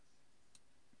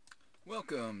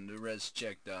Welcome to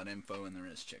ResCheck.info and the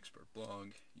ResCheckspert blog,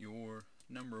 your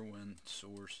number one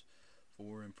source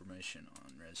for information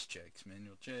on ResChecks,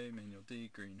 Manual J, Manual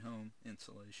D, green home,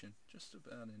 insulation, just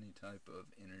about any type of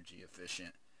energy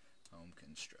efficient home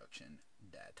construction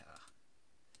data.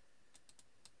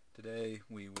 Today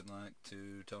we would like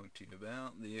to talk to you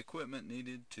about the equipment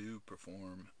needed to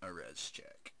perform a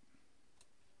ResCheck.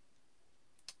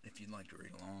 If you'd like to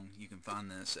read along, you can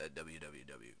find this at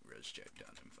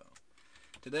www.rescheck.info.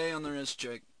 Today on the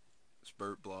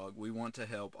ResCheckspert blog, we want to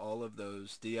help all of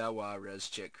those DIY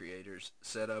ResCheck creators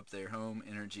set up their home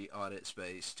energy audit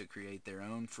space to create their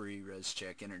own free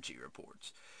ResCheck energy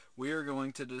reports. We are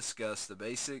going to discuss the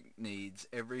basic needs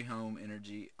every home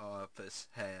energy office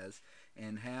has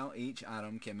and how each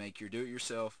item can make your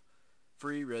do-it-yourself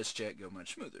free ResCheck go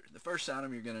much smoother. The first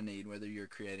item you're going to need, whether you're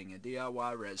creating a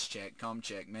DIY ResCheck,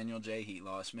 ComCheck, Manual J heat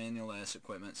loss, Manual S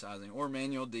equipment sizing, or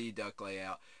Manual D duct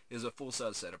layout, is a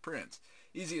full-size set of prints.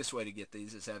 Easiest way to get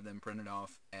these is have them printed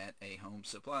off at a home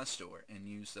supply store and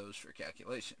use those for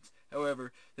calculations.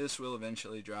 However, this will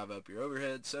eventually drive up your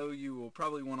overhead, so you will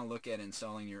probably want to look at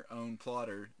installing your own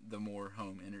plotter the more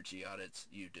home energy audits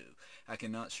you do. I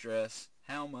cannot stress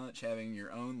how much having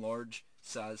your own large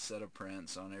size set of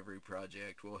prints on every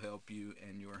project will help you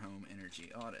in your home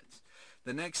energy audits.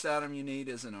 The next item you need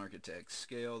is an architect's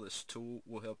scale. This tool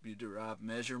will help you derive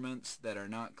measurements that are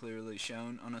not clearly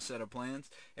shown on a set of plans.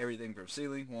 Everything from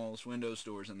ceiling, walls, windows,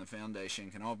 doors, and the foundation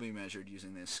can all be measured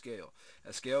using this scale.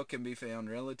 A scale can be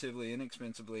found relatively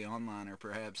inexpensively online or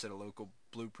perhaps at a local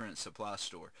blueprint supply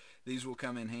store. These will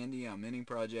come in handy on many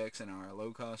projects and are a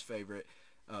low-cost favorite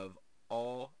of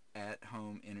all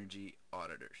at-home energy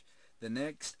auditors. The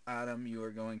next item you are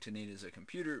going to need is a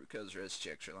computer, because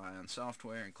ResChecks rely on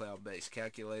software and cloud-based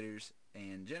calculators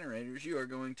and generators. You are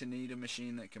going to need a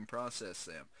machine that can process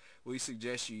them. We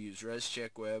suggest you use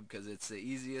ResCheck Web because it's the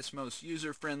easiest, most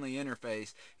user-friendly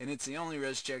interface, and it's the only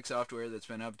ResCheck software that's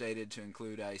been updated to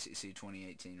include ICC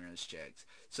 2018 ResChecks.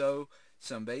 So,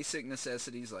 some basic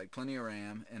necessities like plenty of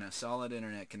RAM and a solid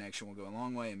internet connection will go a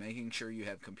long way in making sure you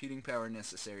have computing power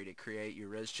necessary to create your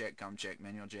ResCheck, ComCheck,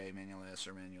 Manual J, Manual S,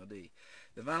 or Manual D.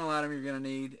 The final item you're going to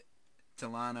need to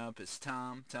line up is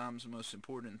time. Time's the most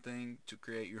important thing to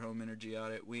create your home energy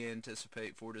audit. We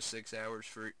anticipate 4 to 6 hours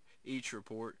for each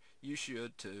report. You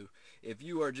should too. If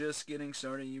you are just getting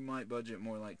started, you might budget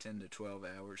more like 10 to 12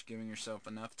 hours. Giving yourself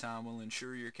enough time will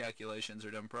ensure your calculations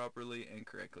are done properly and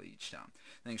correctly each time.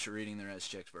 Thanks for reading the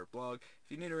ResCheckspert blog.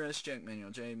 If you need a ResCheck, Manual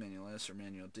J, Manual S, or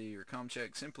Manual D, or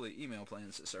ComCheck, simply email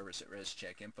plans to service at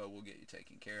ResCheckInfo. We'll get you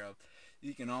taken care of.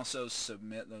 You can also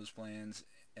submit those plans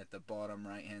at the bottom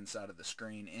right hand side of the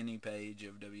screen, any page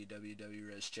of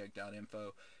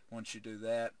www.rescheck.info. Once you do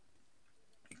that,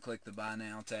 you click the Buy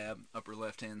Now tab, upper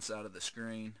left hand side of the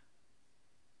screen.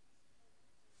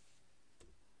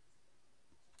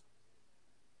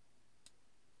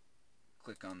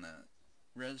 Click on the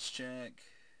ResCheck.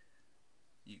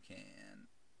 You can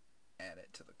add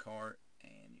it to the cart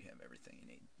and you have everything you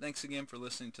need. Thanks again for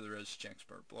listening to the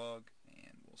ResCheckspert blog,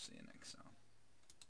 and we'll see you next time.